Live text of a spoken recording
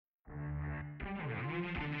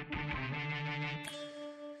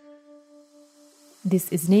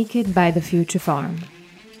This is Naked by the Future Farm,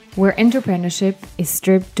 where entrepreneurship is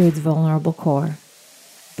stripped to its vulnerable core.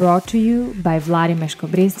 Brought to you by Vladi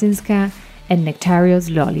Meshko-Brestinska and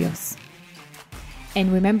Nectarios Lolios.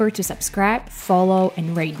 And remember to subscribe, follow,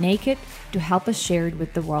 and rate Naked to help us share it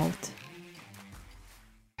with the world.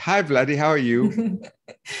 Hi, Vladi. How are you?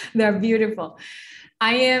 They're beautiful.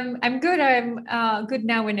 I'm good. I'm good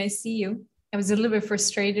now when I see you. I was a little bit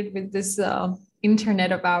frustrated with this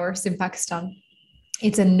internet of ours in Pakistan.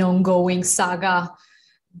 It's an ongoing saga,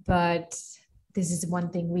 but this is one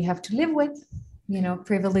thing we have to live with,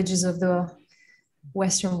 privileges of the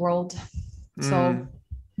Western world. So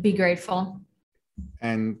be grateful.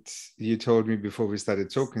 And you told me before we started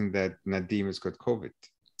talking that Nadim has got COVID.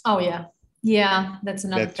 Oh, yeah. Yeah, that's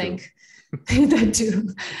another thing.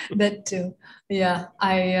 That too. Yeah,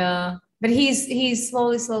 but he's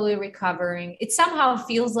slowly recovering. It somehow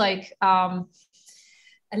feels like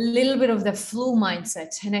a little bit of the flu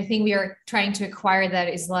mindset. And I think we are trying to acquire that.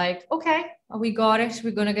 Is like, okay, we got it.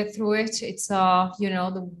 We're going to get through it. It's,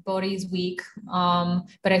 the body is weak.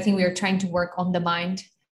 But I think we are trying to work on the mind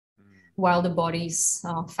while the body's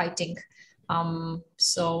fighting.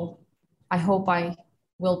 So I hope I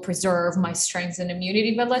will preserve my strength and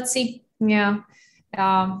immunity, but let's see. Yeah.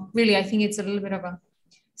 Really, I think it's a little bit of a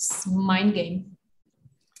mind game,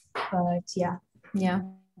 but yeah.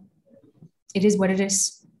 It is what it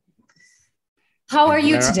is. How are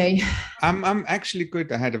you today? I'm actually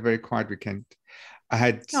good. I had a very quiet weekend.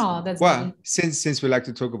 That's lovely. Since we like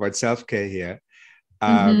to talk about self-care here,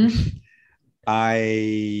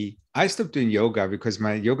 I stopped doing yoga because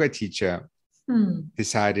my yoga teacher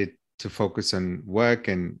decided to focus on work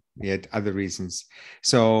and he had other reasons.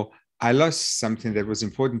 So I lost something that was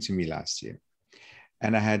important to me last year.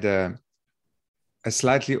 And I had a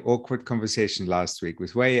slightly awkward conversation last week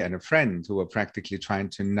with Wei and a friend who were practically trying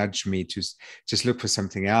to nudge me to just look for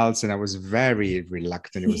something else. And I was very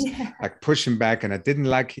reluctant. It was like pushing back, and I didn't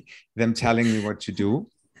like them telling me what to do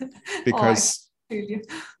because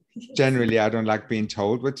generally I don't like being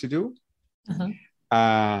told what to do.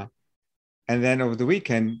 And then over the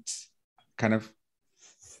weekend, kind of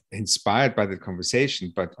inspired by the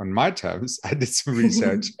conversation, but on my terms, I did some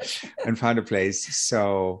research and found a place.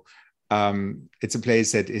 So it's a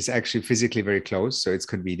place that is actually physically very close. So it's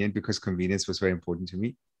convenient because convenience was very important to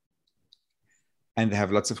me. And they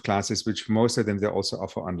have lots of classes, which most of them they also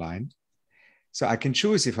offer online. So I can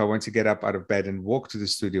choose if I want to get up out of bed and walk to the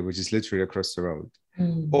studio, which is literally across the road,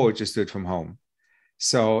 or just do it from home.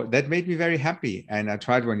 So that made me very happy. And I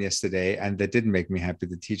tried one yesterday and that didn't make me happy.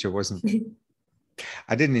 The teacher wasn't,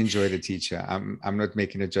 I didn't enjoy the teacher. I'm not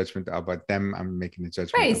making a judgment about them. I'm making a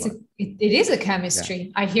judgment. Right. It is a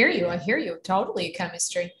chemistry. Yeah. I hear you. Totally a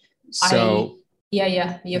chemistry. So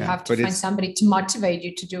you have to find somebody to motivate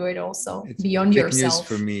you to do it also beyond yourself. It's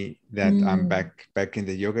news for me that I'm back in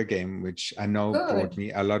the yoga game, which I know brought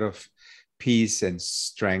me a lot of peace and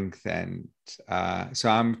strength. And so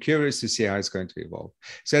I'm curious to see how it's going to evolve.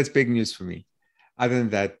 So that's big news for me. Other than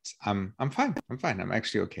that, I'm fine. I'm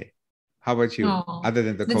actually okay. How about you? Other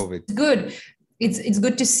than the COVID? It's good. It's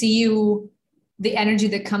good to see you. The energy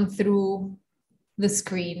that comes through the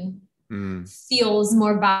screen feels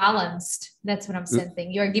more balanced. That's what I'm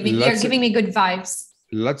sensing. You're giving me good vibes.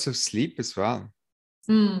 Lots of sleep as well.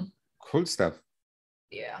 Cool stuff.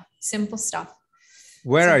 Yeah, simple stuff.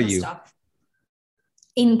 Where are you?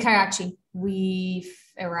 In Karachi. We've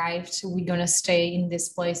arrived. We're gonna stay in this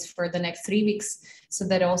place for the next 3 weeks. So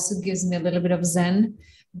that also gives me a little bit of zen,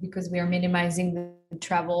 because we are minimizing the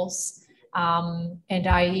travels. And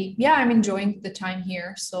I'm enjoying the time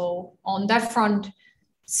here. So on that front,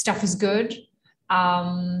 stuff is good.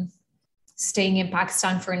 Staying in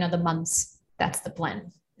Pakistan for another month. That's the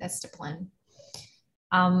plan.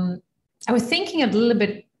 I was thinking a little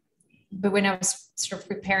bit, but when I was sort of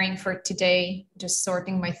preparing for today, just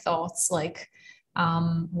sorting my thoughts, like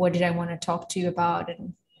what did I want to talk to you about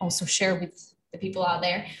and also share with the people out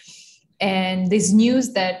there. And this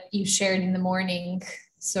news that you shared in the morning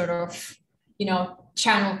sort of,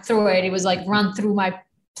 channeled through it. It was like run through my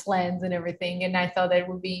plans and everything. And I thought that it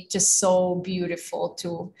would be just so beautiful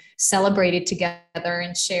to celebrate it together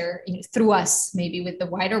and share through us, maybe with the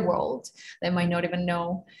wider world that might not even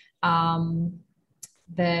know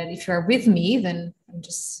that if you're with me, then I'm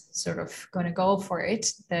just sort of going to go for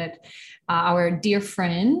it. That our dear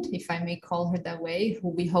friend, if I may call her that way, who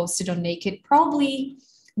we hosted on Naked probably,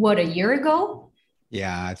 a year ago?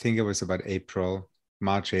 Yeah, I think it was about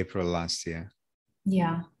March, April last year.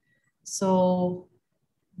 Yeah. So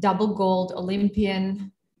double gold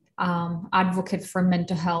Olympian, advocate for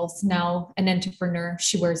mental health, now an entrepreneur.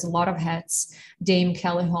 She wears a lot of hats. Dame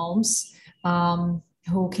Kelly Holmes.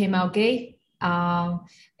 who came out gay.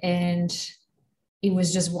 And it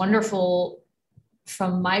was just wonderful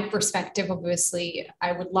from my perspective. Obviously,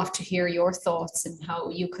 I would love to hear your thoughts and how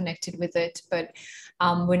you connected with it. But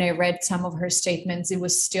when I read some of her statements, it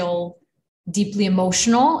was still deeply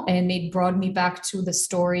emotional, and it brought me back to the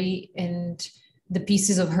story and the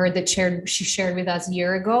pieces of her that she shared with us a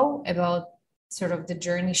year ago about sort of the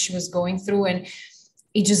journey she was going through. And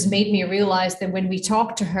it just made me realize that when we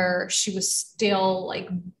talked to her, she was still like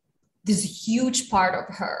this huge part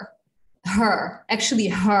of her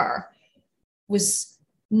was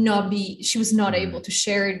she was not able to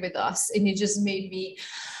share it with us. And it just made me,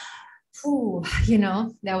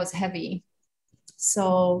 that was heavy.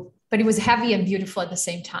 So, but it was heavy and beautiful at the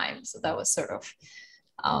same time. So that was sort of,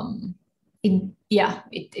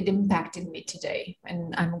 it impacted me today.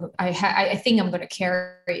 And I think I'm going to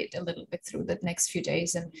carry it a little bit through the next few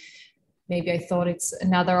days. And maybe I thought it's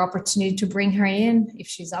another opportunity to bring her in if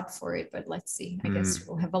she's up for it, but let's see. I guess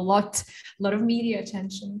we'll have a lot of media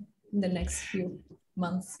attention in the next few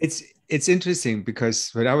months. It's interesting because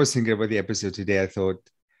when I was thinking about the episode today, I thought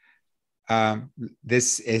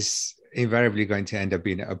this is invariably going to end up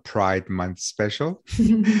being a Pride Month special.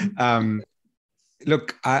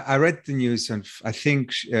 Look, I read the news on, I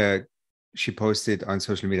think she posted on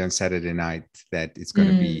social media on Saturday night that it's going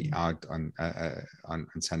to be out on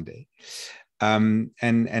Sunday. And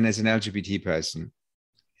as an LGBT person,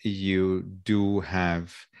 you do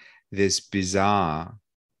have this bizarre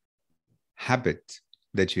habit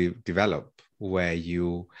that you develop where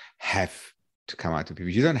you have to come out to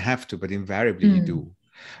people. You don't have to, but invariably you do,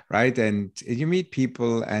 right? And you meet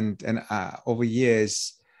people, and over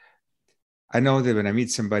years, I know that when I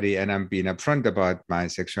meet somebody and I'm being upfront about my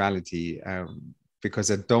sexuality,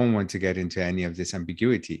 because I don't want to get into any of this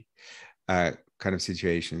ambiguity kind of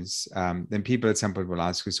situations, then people at some point will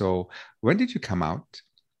ask you, so when did you come out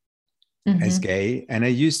as gay? And I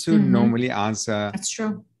used to normally answer That's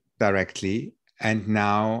true. directly. And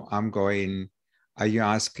now I'm going, are you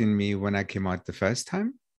asking me when I came out the first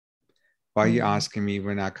time? Or are you asking me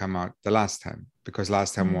when I come out the last time? Because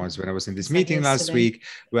last time was when I was in this meeting last week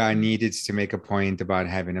where I needed to make a point about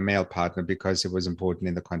having a male partner because it was important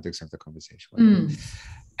in the context of the conversation.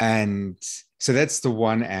 And so that's the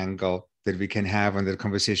one angle that we can have on the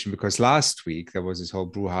conversation, because last week there was this whole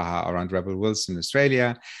brouhaha around Rebel Wilson,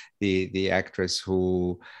 Australia, the actress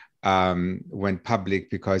who went public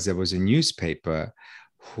because there was a newspaper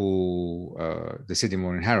who, the Sydney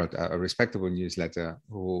Morning Herald, a respectable newsletter,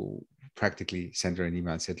 who practically sent her an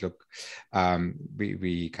email and said, look,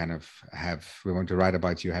 we want to write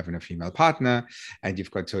about you having a female partner, and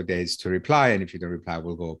you've got 2 days to reply. And if you don't reply,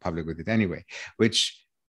 we'll go public with it anyway, which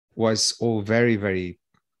was all very, very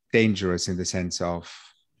dangerous in the sense of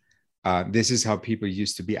this is how people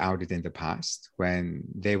used to be outed in the past when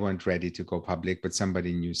they weren't ready to go public, but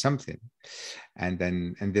somebody knew something. And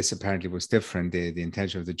this apparently was different. The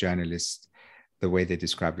intention of the journalist, the way they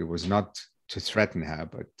described it, was not to threaten her,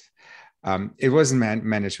 but it wasn't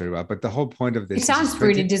managed very well. But the whole point of this— It sounds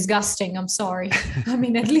pretty disgusting. I'm sorry. I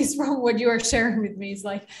mean, at least from what you are sharing with me, is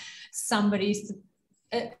like somebody's—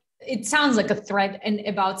 it sounds like a threat and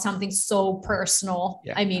about something so personal.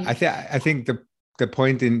 Yeah. I mean, I think the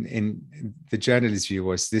point in the journalist view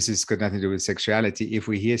was, this has got nothing to do with sexuality. If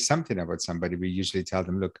we hear something about somebody, we usually tell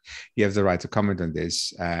them, look, you have the right to comment on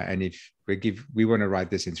this. And if we want to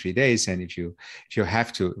write this in 3 days, and if you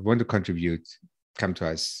want to contribute, come to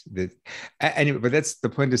us. Anyway, but that's the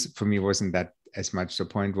point. Is for me wasn't that as much. The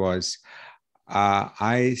point was,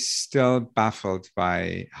 I still baffled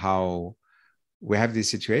by how we have these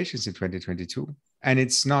situations in 2022, and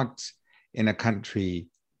it's not in a country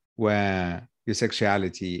where your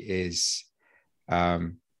sexuality is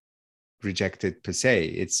rejected per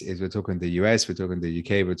se. We're talking the US, we're talking the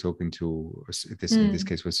UK, we're talking to in this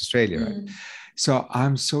case was Australia, right? So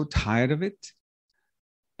I'm so tired of it.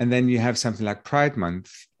 And then you have something like Pride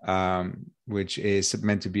Month, which is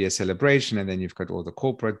meant to be a celebration, and then you've got all the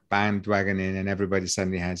corporate bandwagon in, and everybody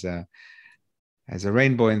suddenly has a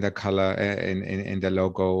rainbow in their color, in their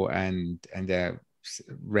logo, and their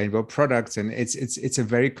rainbow products. And it's a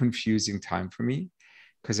very confusing time for me,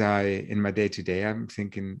 because in my day-to-day, I'm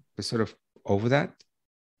thinking we're sort of over that.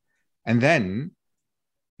 And then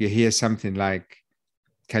you hear something like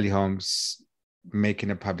Kelly Holmes making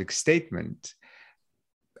a public statement,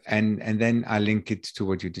 and then I link it to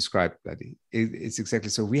what you described, Bloody. It's exactly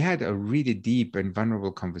so. We had a really deep and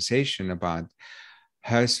vulnerable conversation about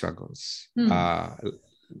her struggles,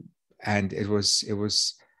 and it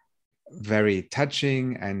was very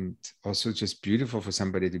touching and also just beautiful for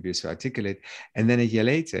somebody to be so articulate. And then a year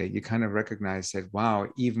later, you kind of recognize that, wow,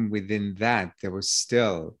 even within that, there was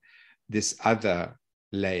still this other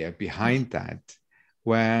layer behind that,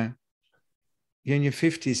 where you're in your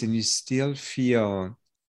 50s and you still feel,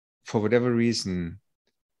 for whatever reason,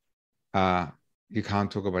 you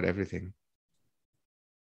can't talk about everything.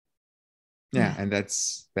 Yeah. And that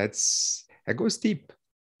goes deep.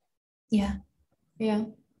 Yeah. I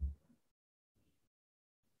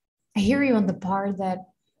hear you on the part that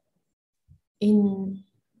in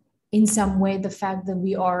some way, the fact that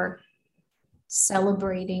we are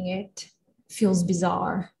celebrating it feels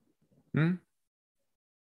bizarre. And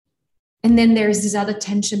then there's this other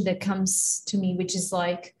tension that comes to me, which is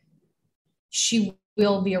like, she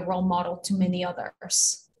will be a role model to many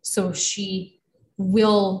others. So she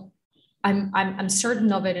will, I'm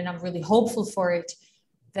certain of it, and I'm really hopeful for it,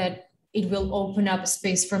 that it will open up a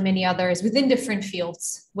space for many others within different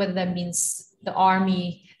fields, whether that means the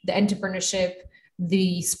army, the entrepreneurship,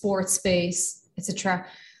 the sports space, etc.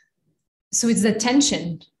 So it's the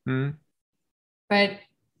tension. But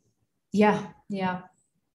yeah.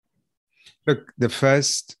 Look, the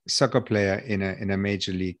first soccer player in a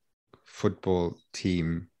major league football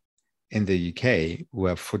team in the UK,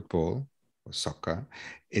 where football or soccer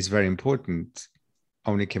is very important,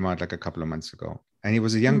 only came out like a couple of months ago. And he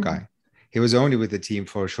was a young guy. He was only with the team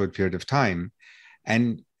for a short period of time.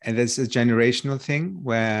 And there's a generational thing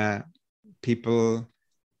where people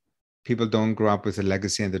don't grow up with the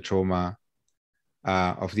legacy and the trauma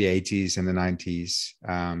of the 80s and the 90s.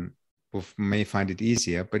 Who may find it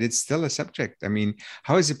easier, but it's still a subject. I mean,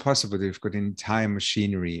 how is it possible that we've got an entire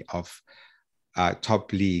machinery of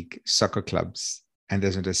top league soccer clubs and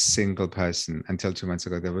there's not a single person, until 2 months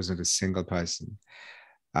ago, there wasn't a single person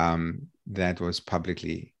that was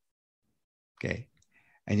publicly gay?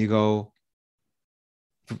 And you go,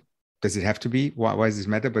 does it have to be? Why does this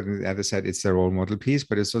matter? But on the other side, it's the role model piece,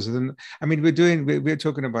 but it's also we're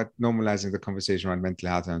talking about normalizing the conversation around mental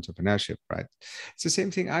health and entrepreneurship, right? It's the same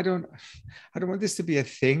thing. I don't want this to be a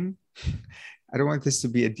thing. I don't want this to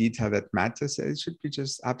be a detail that matters. It should be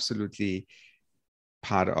just absolutely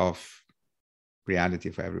part of reality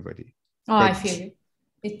for everybody. Oh, but I feel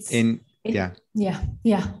it. Yeah.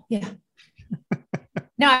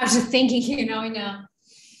 No, I was just thinking,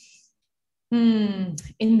 in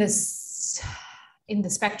the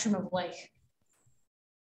spectrum of like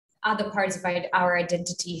other parts of our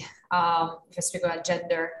identity, if I speak about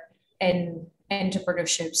gender and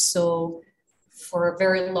entrepreneurship. So for a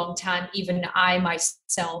very long time, even I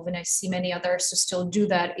myself, and I see many others who still do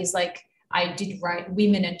that, is like, I did write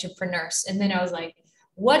women entrepreneurs. And then I was like,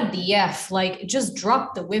 what the F? Like, just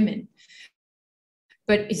drop the women.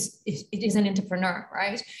 But it is an entrepreneur,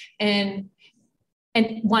 right? And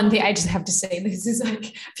one thing I just have to say, this is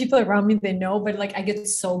like, people around me, they know, but like I get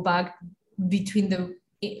so bugged between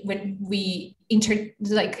when we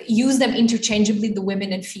use them interchangeably, the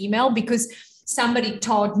women and female, because somebody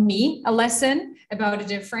taught me a lesson about the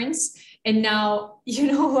difference. And now,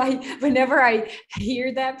 whenever I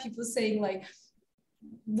hear that, people saying like,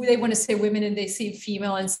 they want to say women and they see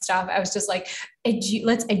female and stuff, I was just like,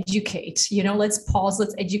 let's educate, let's pause,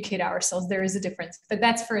 let's educate ourselves. There is a difference, but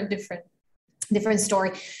that's for a different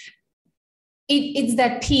story. It's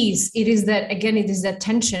that piece. It is that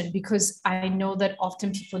tension, because I know that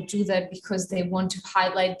often people do that because they want to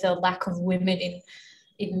highlight the lack of women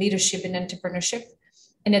in leadership and entrepreneurship.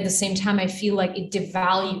 And at the same time, I feel like it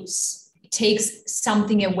takes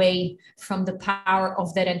something away from the power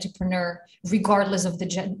of that entrepreneur, regardless of the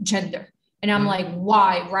gender. And I'm like,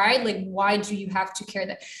 why, right? Like, why do you have to care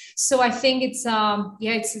that? So I think it's a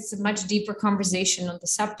much deeper conversation on the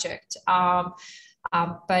subject. But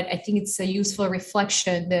I think it's a useful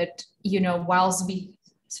reflection that, whilst we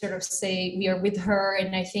sort of say we are with her,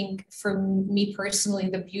 and I think for me personally,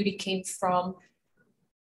 the beauty came from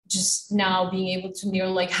just now being able to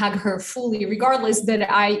nearly like hug her fully, regardless that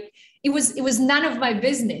it was none of my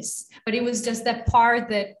business, but it was just that part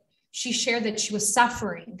that she shared, that she was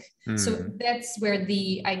suffering. So that's where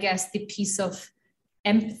the piece of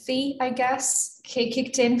empathy,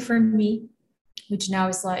 kicked in for me, which now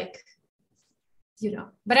is like,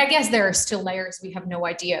 but I guess there are still layers we have no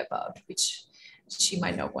idea about, which she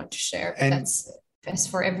might not want to share, but that's best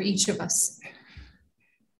for each of us.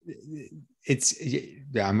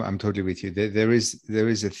 I'm totally with you. There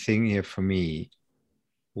is a thing here for me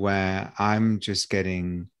where I'm just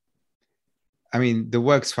getting, the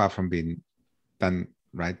work's far from being done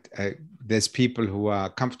right? There's people who are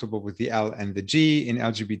comfortable with the L and the G in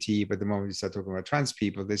LGBT, but the moment you start talking about trans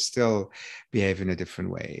people, they still behave in a different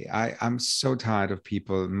way. I'm so tired of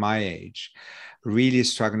people my age really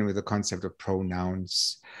struggling with the concept of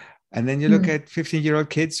pronouns. And then you look at 15-year-old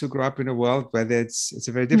kids who grow up in a world where it's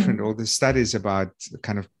a very different. All the studies about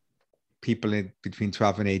kind of people between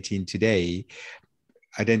 12 and 18 today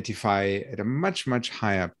identify at a much, much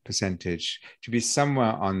higher percentage to be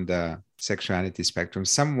somewhere on the sexuality spectrum,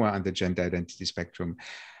 somewhere on the gender identity spectrum.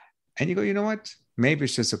 And you go, you know what? Maybe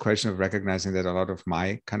it's just a question of recognizing that a lot of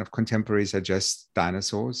my kind of contemporaries are just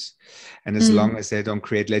dinosaurs. And as long as they don't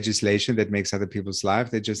create legislation that makes other people's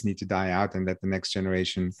life, they just need to die out and let the next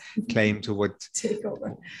generation claim to what take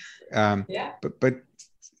over. But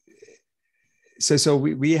so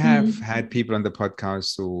we have had people on the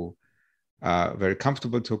podcast who are very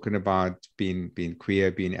comfortable talking about being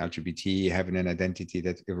queer, being LGBT, having an identity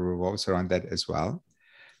that revolves around that as well.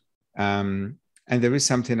 And there is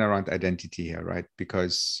something around identity here, right?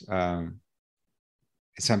 Because it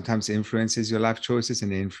sometimes influences your life choices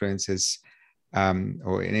and influences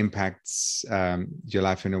or it impacts your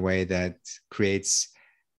life in a way that creates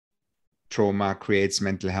trauma, creates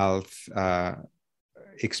mental health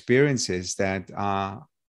experiences that are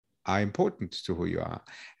important to who you are.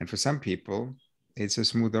 And for some people, it's a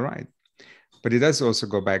smoother ride. But it does also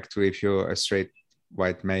go back to if you're a straight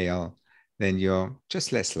white male, then you're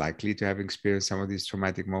just less likely to have experienced some of these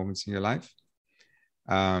traumatic moments in your life.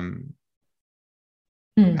 And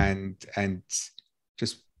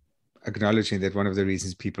just acknowledging that one of the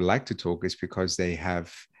reasons people like to talk is because they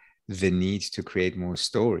have the need to create more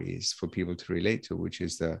stories for people to relate to, which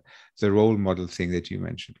is the role model thing that you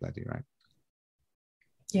mentioned, Ladi, right?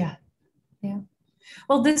 Yeah.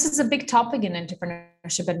 Well, this is a big topic in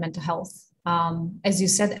entrepreneurship and mental health. As you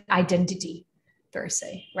said, identity per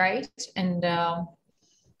se, right? And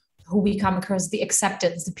who we come across, the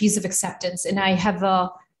acceptance, the piece of acceptance. And I have a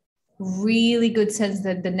really good sense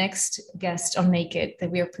that the next guest on Naked that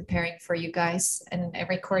we are preparing for you guys and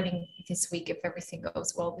recording this week, if everything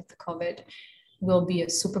goes well with the COVID, will be a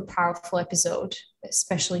super powerful episode,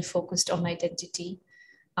 especially focused on identity.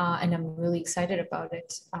 And I'm really excited about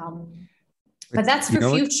it. But that's for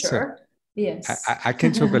future. Yes. I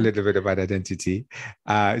can talk a little bit about identity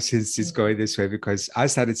since it's going this way, because I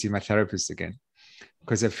started seeing my therapist again,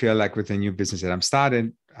 because I feel like with the new business that I'm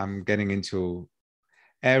starting, I'm getting into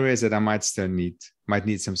areas that I might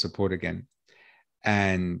need some support again.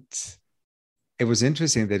 And it was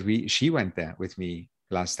interesting that she went there with me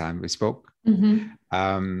last time we spoke.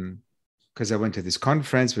 Because I went to this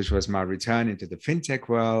conference, which was my return into the fintech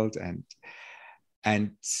world.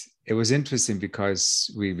 And it was interesting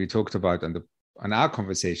because we talked about on our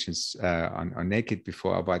conversations on Naked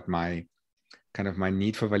before about my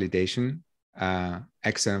need for validation,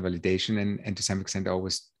 external validation. And to some extent, I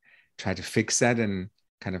always try to fix that and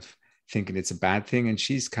kind of thinking it's a bad thing. And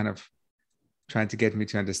she's kind of trying to get me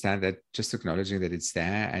to understand that just acknowledging that it's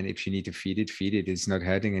there. And if you need to feed it. It's not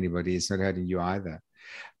hurting anybody. It's not hurting you either.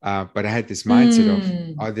 But I had this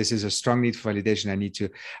mindset of, this is a strong need for validation.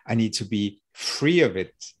 I need to be free of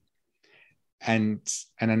it. And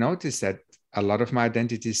I noticed that a lot of my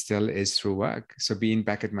identity still is through work. So being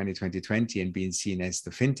back at Money 2020 and being seen as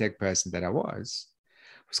the fintech person that I was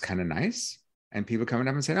kind of nice. And people coming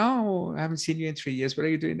up and saying, "Oh, I haven't seen you in 3 years. What are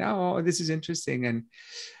you doing now? Oh, this is interesting." And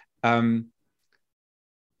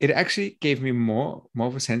it actually gave me more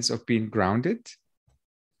of a sense of being grounded,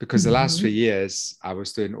 because the last 3 years I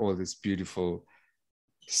was doing all this beautiful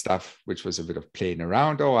stuff, which was a bit of playing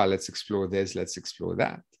around. Oh, let's explore this, let's explore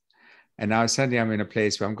that. And now suddenly I'm in a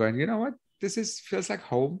place where I'm going, you know what? This feels like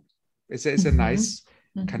home. It's a nice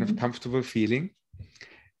kind of comfortable feeling.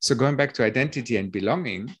 So going back to identity and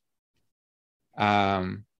belonging,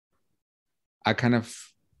 I kind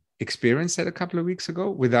of experienced that a couple of weeks ago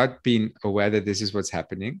without being aware that this is what's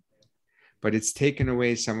happening. But it's taken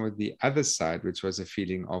away some of the other side, which was a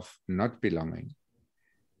feeling of not belonging,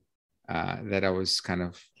 that I was kind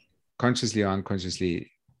of consciously or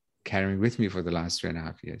unconsciously carrying with me for the last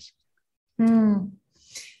 3.5 years.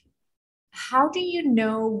 How do you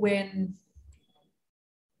know when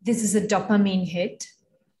this is a dopamine hit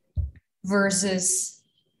versus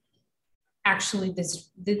actually this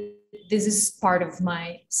is part of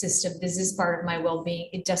my system, this is part of my well-being,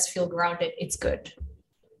 it does feel grounded, it's good?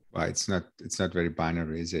 Well, it's not very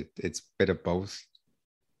binary, is it? It's a bit of both.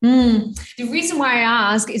 The reason why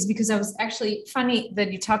I ask is because I was actually, funny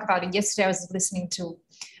that you talk about it. Yesterday, I was listening to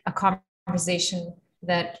a conversation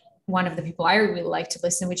that one of the people I really like to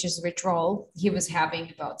listen, which is Rich Roll, he was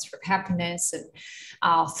having about sort of happiness and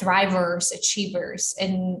thrivers, achievers.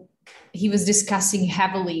 And he was discussing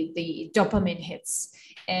heavily the dopamine hits,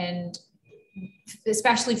 and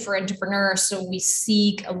especially for entrepreneurs. So we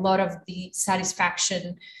seek a lot of the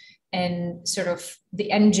satisfaction and sort of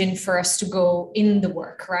the engine for us to go in the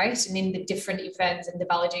work, right? And in the different events and the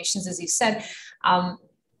validations, as you said.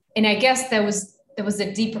 And I guess there was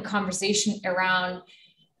a deeper conversation around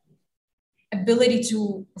ability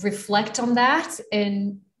to reflect on that.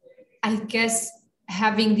 And I guess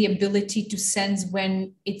having the ability to sense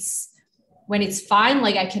when it's fine,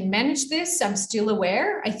 like I can manage this, I'm still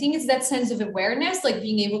aware. I think it's that sense of awareness, like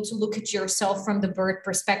being able to look at yourself from the bird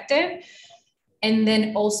perspective, and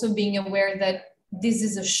then also being aware that this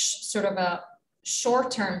is a sort of a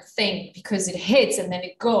short-term thing, because it hits and then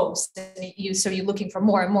it goes. And so you're looking for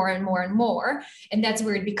more and more and more and more. And that's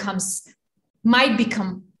where it might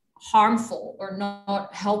become harmful or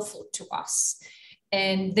not helpful to us.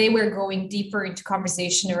 And they were going deeper into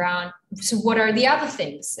conversation around, so what are the other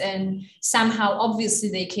things? And somehow, obviously,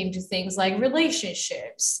 they came to things like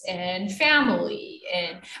relationships and family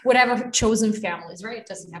and whatever chosen families, right? It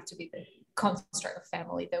doesn't have to be the construct of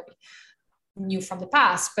family that we knew from the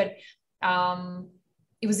past, but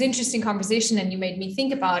it was interesting conversation, and you made me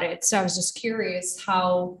think about it. So I was just curious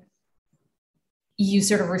how you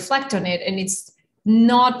sort of reflect on it. And it's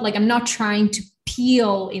not like, I'm not trying to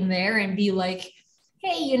peel in there and be like,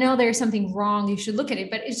 hey, there's something wrong, you should look at it.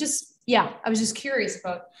 But it's just, I was just curious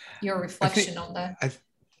about your reflection on that. I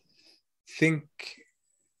think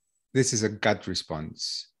this is a gut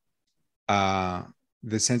response.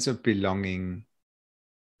 The sense of belonging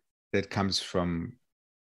that comes from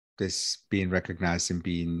this being recognized and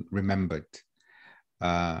being remembered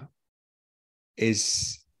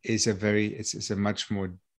is a much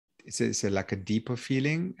more, it's like a deeper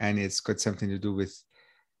feeling, and it's got something to do with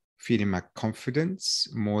feeding my confidence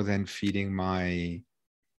more than feeding my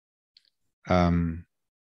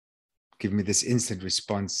give me this instant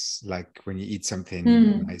response, like when you eat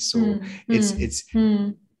something nice. So it's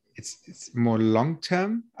more long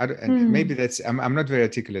term. And maybe that's, I'm not very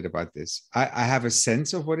articulate about this. I have a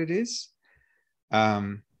sense of what it is,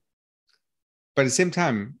 but at the same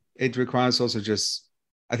time, it requires also just,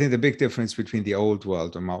 I think the big difference between the old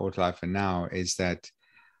world or my old life and now is that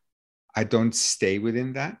I don't stay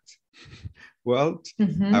within that world.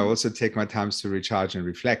 I also take my time to recharge and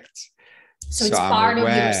reflect. So it's part of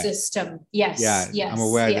your system. Yes. I'm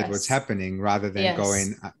aware that what's happening, rather than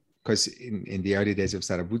going, because in the early days of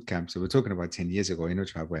Startup Bootcamp, so we're talking about 10 years ago in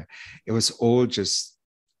InnoTribe, where it was all just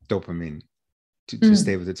dopamine, to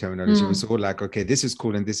stay with the terminology. It was all like, okay, this is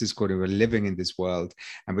cool and this is cool, and we're living in this world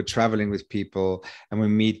and we're traveling with people and we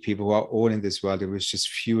meet people who are all in this world. It was just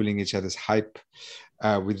fueling each other's hype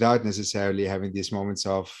without necessarily having these moments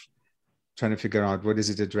of trying to figure out what is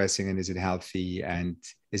it addressing, and is it healthy, and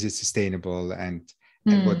is it sustainable, and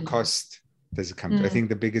at what cost does it come to. I think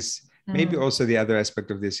the biggest, maybe also the other aspect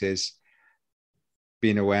of this is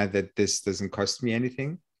being aware that this doesn't cost me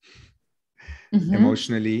anything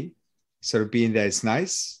emotionally. Sort of being there is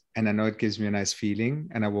nice, and I know it gives me a nice feeling,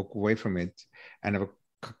 and I walk away from it and have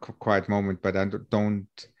a quiet moment, but I don't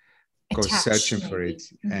go searching for it.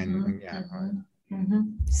 And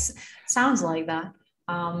sounds like that.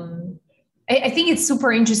 I think it's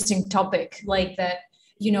super interesting topic, like that,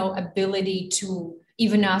 ability to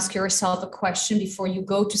even ask yourself a question before you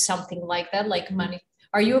go to something like that, like money.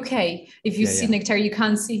 Are you okay? If you see Nectar, you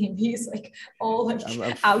can't see him. He's like all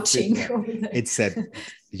like ouching. It's that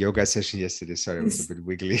yoga session yesterday. Sorry, it was a bit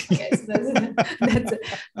wiggly. Okay, so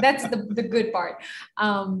that's the good part.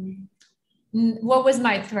 What was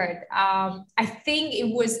my thread? I think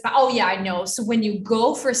it was, I know. So when you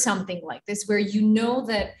go for something like this, where you know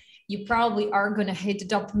that you probably are going to hit the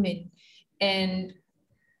dopamine,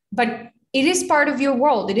 but it is part of your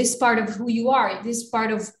world. It is part of who you are. It is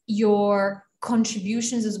part of your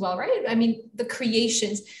contributions as well, right? I mean, the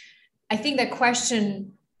creations. I think that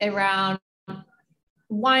question around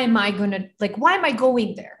why am I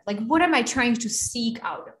going there? Like, what am I trying to seek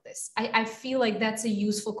out of this? I feel like that's a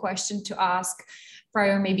useful question to ask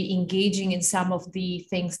prior, maybe engaging in some of the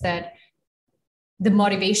things that the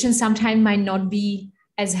motivation sometimes might not be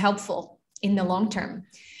as helpful in the long term.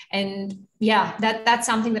 And that's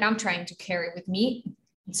something that I'm trying to carry with me.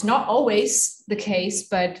 It's not always the case,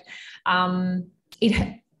 but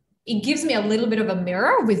it gives me a little bit of a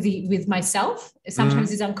mirror with myself.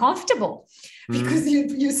 Sometimes it's uncomfortable because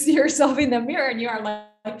you see yourself in the mirror and you are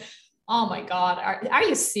like, oh my God, are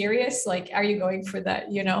you serious? Like, are you going for that,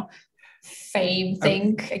 fame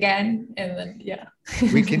thing again? And then,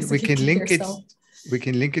 we can link it. We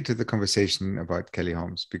can link it to the conversation about Kelly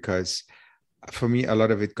Holmes, because for me, a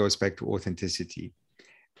lot of it goes back to authenticity.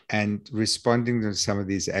 And responding to some of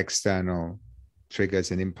these external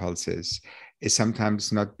triggers and impulses is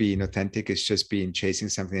sometimes not being authentic. It's just being chasing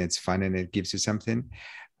something that's fun and it gives you something.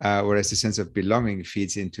 Whereas the sense of belonging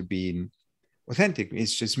feeds into being authentic.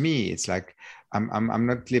 It's just me. It's like I'm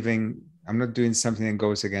not doing something that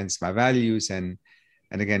goes against my values. And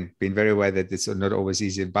again, being very aware that it's not always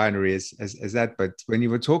easy and binary as that. But when you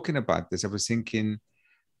were talking about this, I was thinking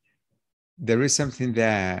there is something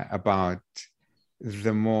there about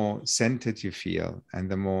the more centered you feel and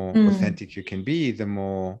the more authentic you can be,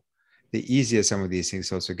 the easier some of these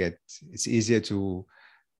things also get. It's easier to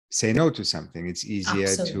say no to something. It's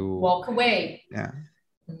easier to walk away. Yeah.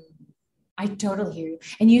 I totally hear you.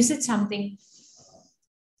 And you said something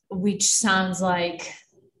which sounds like,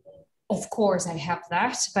 of course I have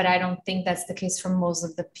that, but I don't think that's the case for most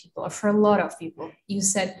of the people, or for a lot of people. You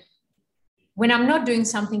said, when I'm not doing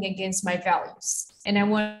something against my values, and I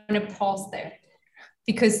want to pause there,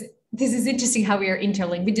 because this is interesting how we are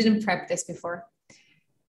interlinked. We didn't prep this before.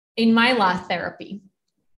 In my last therapy,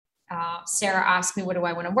 Sarah asked me, what do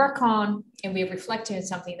I want to work on? And we reflected on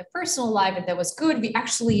something in the personal life, and that was good.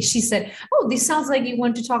 She said, oh, this sounds like you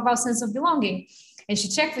want to talk about sense of belonging. And she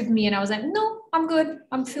checked with me and I was like, no, I'm good.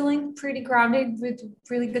 I'm feeling pretty grounded with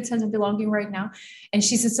really good sense of belonging right now. And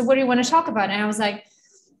she said, so what do you want to talk about? And I was like,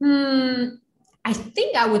 I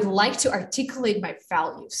think I would like to articulate my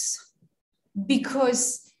values,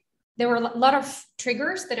 because there were a lot of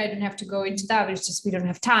triggers that I didn't have to go into that. It's just, we don't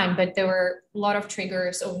have time, but there were a lot of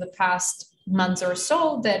triggers over the past months or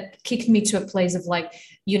so that kicked me to a place of like,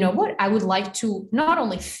 you know what, I would like to not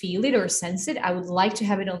only feel it or sense it, I would like to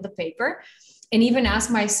have it on the paper, and even ask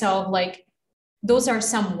myself, like, those are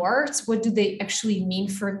some words, what do they actually mean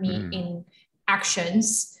for me in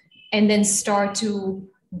actions? And then start to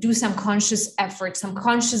do some conscious effort, some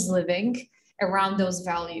conscious living around those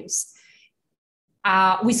values.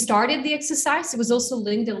 We started the exercise. It was also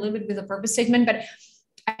linked a little bit with a purpose statement, but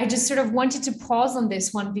I just sort of wanted to pause on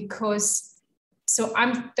this one because, so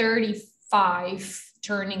I'm 35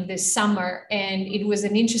 turning this summer, and it was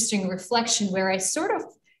an interesting reflection where I sort of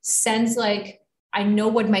sense like, I know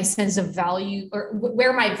what my sense of value or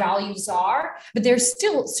where my values are, but they're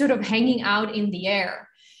still sort of hanging out in the air.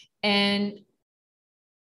 And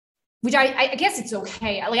which I guess it's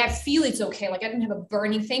okay. Like, I feel it's okay. Like, I didn't have a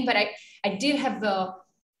burning thing, but I did have the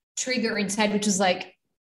trigger inside, which is like,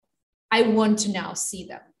 I want to now see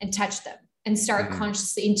them and touch them and start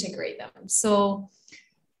consciously integrate them. So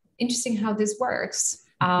interesting how this works.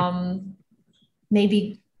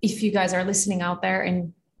 Maybe if you guys are listening out there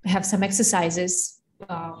and have some exercises,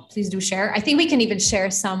 please do share. I think we can even share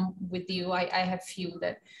some with you. I have a few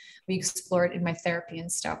that we explored in my therapy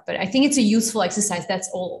and stuff, but I think it's a useful exercise. That's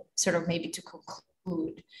all sort of maybe to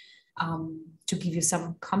conclude, to give you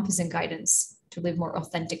some compass and guidance to live more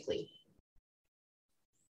authentically.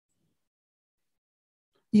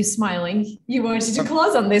 You smiling? You wanted to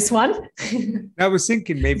close on this one? I was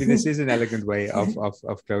thinking maybe this is an elegant way of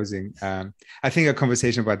closing. I think a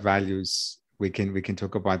conversation about values, we can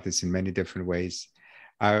talk about this in many different ways.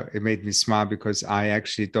 It made me smile because I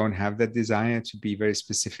actually don't have that desire to be very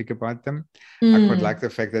specific about them. I quite like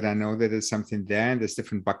the fact that I know that there's something there and there's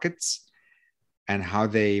different buckets, and how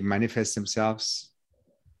they manifest themselves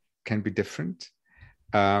can be different.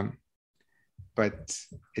 But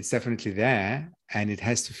it's definitely there, and it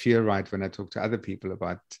has to feel right when I talk to other people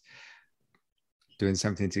about doing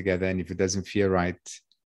something together. And if it doesn't feel right,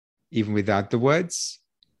 even without the words,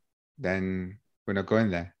 then we're not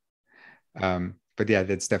going there. But yeah,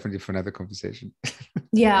 that's definitely for another conversation.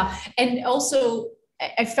 Yeah. And also,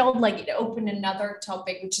 I felt like it opened another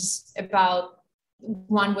topic, which is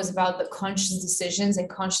one was about the conscious decisions and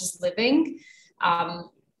conscious living,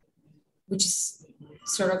 which is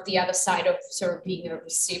sort of the other side of sort of being a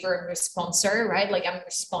receiver and responder, right? Like, I'm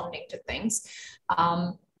responding to things.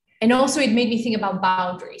 And also it made me think about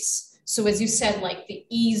boundaries. So as you said, like, the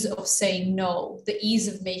ease of saying no, the ease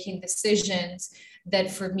of making decisions,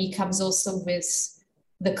 that for me comes also with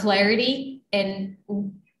the clarity. And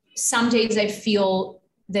some days I feel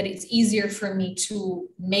that it's easier for me to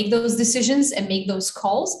make those decisions and make those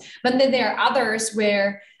calls. But then there are others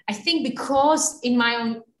where I think, because in my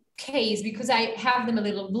own case, because I have them a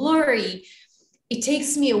little blurry, it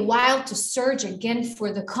takes me a while to search again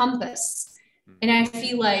for the compass. And I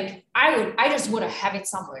feel like I just want to have it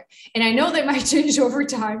somewhere. And I know that might change over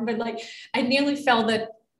time, but like, I nearly felt that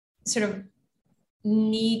sort of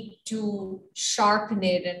need to sharpen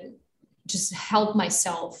it and just help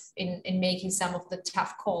myself in making some of the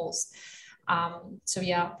tough calls. So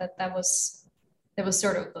yeah, that was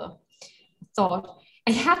sort of the thought.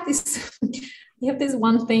 I have this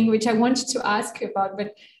one thing which I wanted to ask you about,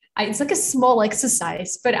 but it's like a small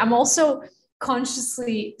exercise, but I'm also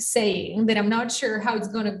consciously saying that I'm not sure how it's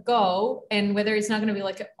going to go and whether it's not going to be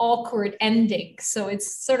like an awkward ending. So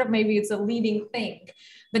it's sort of, maybe it's a leading thing.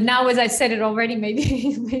 But now, as I said it already,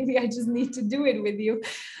 maybe I just need to do it with you.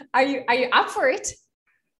 Are you up for it?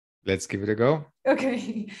 Let's give it a go.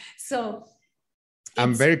 Okay. So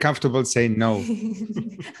I'm very comfortable saying no.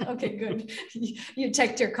 Okay, good. You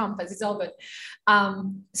checked your compass. It's all good.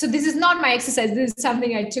 So this is not my exercise. This is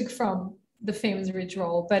something I took from the famous Rich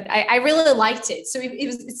Roll, but I really liked it. So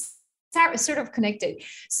it's sort of connected.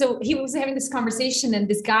 So he was having this conversation, and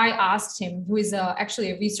this guy asked him, who is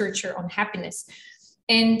actually a researcher on happiness,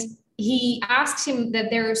 and he asked him that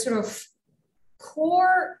there are sort of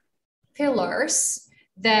core pillars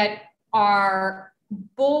that are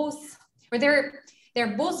both, or they're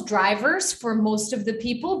both drivers for most of the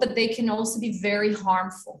people, but they can also be very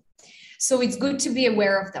harmful. So it's good to be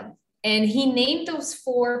aware of them. And he named those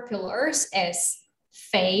 4 pillars as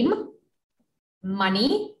fame,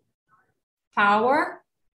 money, power,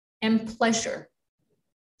 and pleasure.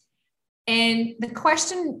 And the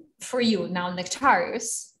question for you now,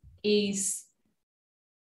 Nectarius, is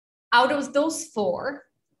out of those 4,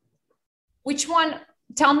 which one,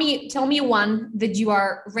 tell me one that you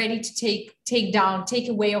are ready to take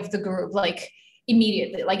away of the group, like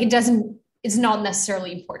immediately, like it's not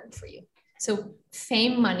necessarily important for you. So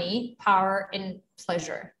fame, money, power, and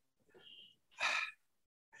pleasure.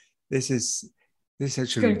 This is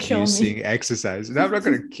such a reducing exercise. No, I'm not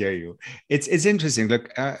going to kill you. It's interesting.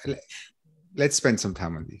 Look, let's spend some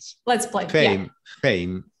time on these. Let's play.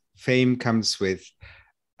 Fame comes with.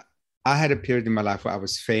 I had a period in my life where I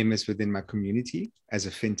was famous within my community as a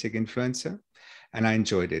fintech influencer, and I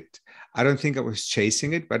enjoyed it. I don't think I was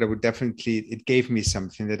chasing it, but it gave me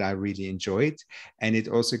something that I really enjoyed. And it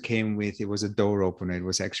also came with, it was a door opener. It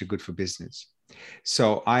was actually good for business.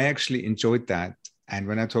 So I actually enjoyed that. And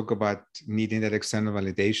when I talk about needing that external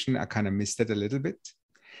validation, I kind of missed it a little bit.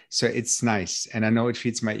 So it's nice. And I know it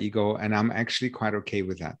feeds my ego, and I'm actually quite okay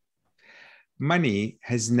with that. Money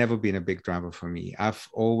has never been a big driver for me. I've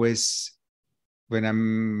always,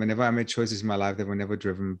 whenever I made choices in my life, they were never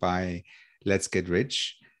driven by let's get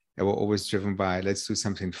rich. They were always driven by let's do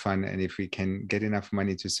something fun. And if we can get enough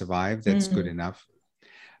money to survive, that's good enough.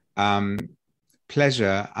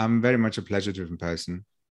 Pleasure, I'm very much a pleasure-driven person.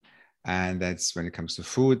 And that's when it comes to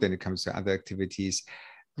food, then it comes to other activities.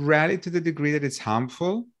 Rarely to the degree that it's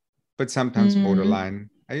harmful, but sometimes borderline.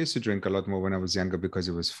 I used to drink a lot more when I was younger because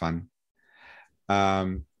it was fun.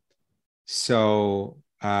 And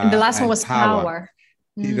the last one was power.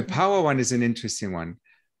 The power one is an interesting one.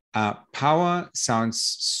 Power sounds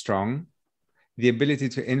strong. The ability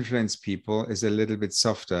to influence people is a little bit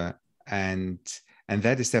softer, and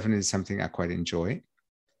that is definitely something I quite enjoy.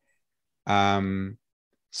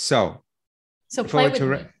 So if I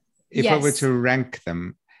were to rank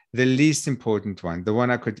them, the least important one, the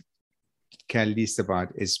one I could care least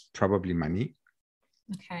about, is probably money.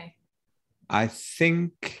 Okay. I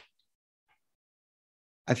think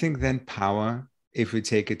then power, if we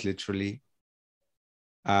take it literally,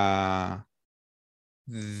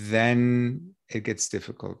 then it gets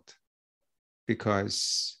difficult,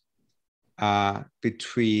 because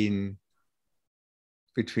between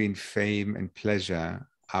fame and pleasure,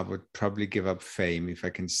 I would probably give up fame if I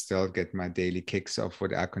can still get my daily kicks off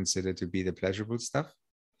what I consider to be the pleasurable stuff.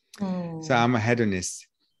 So I'm a hedonist.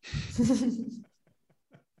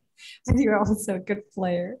 You're also a good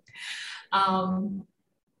player.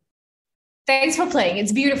 Thanks for playing.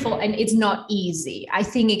 It's beautiful, and it's not easy. I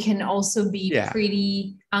think it can also be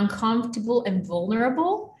pretty uncomfortable and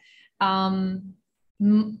vulnerable.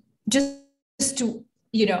 Just to,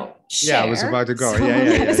 share. Yeah, I was about to go. So,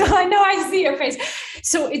 yeah. So I know, I see your face.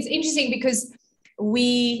 So it's interesting because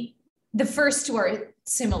the first 2 are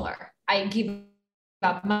similar. I give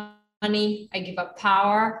up money, I give up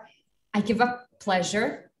power, I give up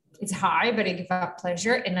pleasure. It's high, but I give up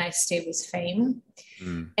pleasure, and I stay with fame.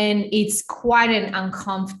 And it's quite an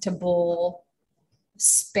uncomfortable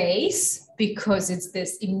space because it's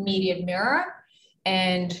this immediate mirror,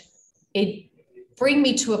 and it brings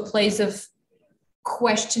me to a place of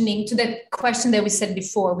questioning, to that question that we said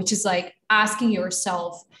before, which is like asking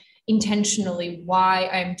yourself intentionally why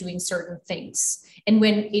I'm doing certain things. And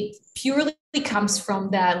when it purely comes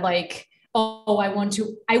from that, like, oh, I want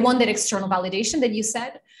that external validation that you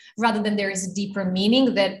said, rather than there is a deeper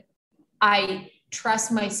meaning that I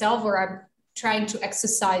trust myself, or I'm trying to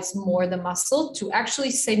exercise more the muscle to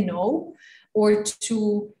actually say no, or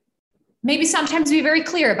to maybe sometimes be very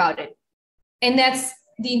clear about it. And that's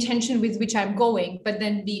the intention with which I'm going, but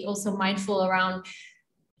then be also mindful around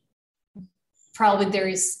probably there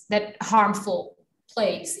is that harmful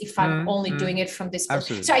place if I'm only doing it from this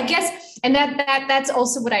place. So I guess, and that's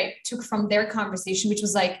also what I took from their conversation, which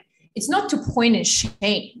was like, it's not to point and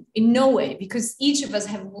shame in no way, because each of us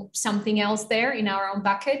have something else there in our own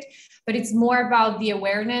bucket, but it's more about the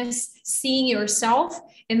awareness, seeing yourself,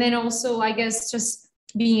 and then also, I guess, just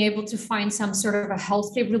being able to find some sort of a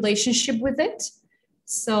healthy relationship with it.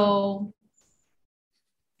 So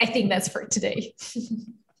I think that's for today.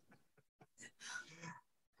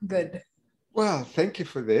 Good. Well, thank you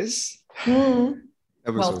for this. Well,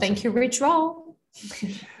 awesome. Thank you, Rich Roll.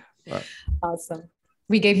 Awesome.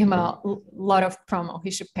 We gave him a lot of promo. He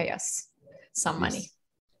should pay us some money.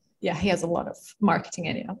 Yeah, he has a lot of marketing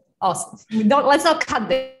anyhow. Awesome. Let's not cut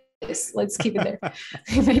this. Let's keep it there.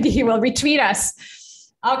 Maybe he will retweet us.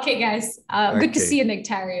 Okay, guys. Good to see you,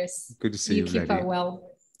 Nectarius. Good to see you. Keep her well.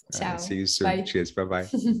 Ciao. See you soon. Bye. Cheers. Bye-bye.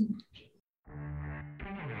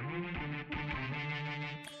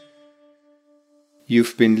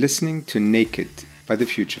 You've been listening to Naked by The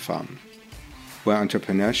Future Farm, where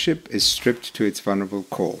entrepreneurship is stripped to its vulnerable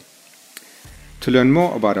core. To learn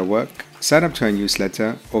more about our work, sign up to our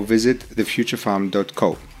newsletter or visit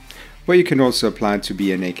thefuturefarm.co, where you can also apply to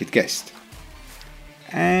be a Naked guest.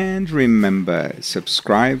 And remember,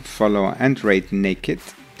 subscribe, follow, and rate Naked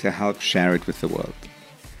to help share it with the world.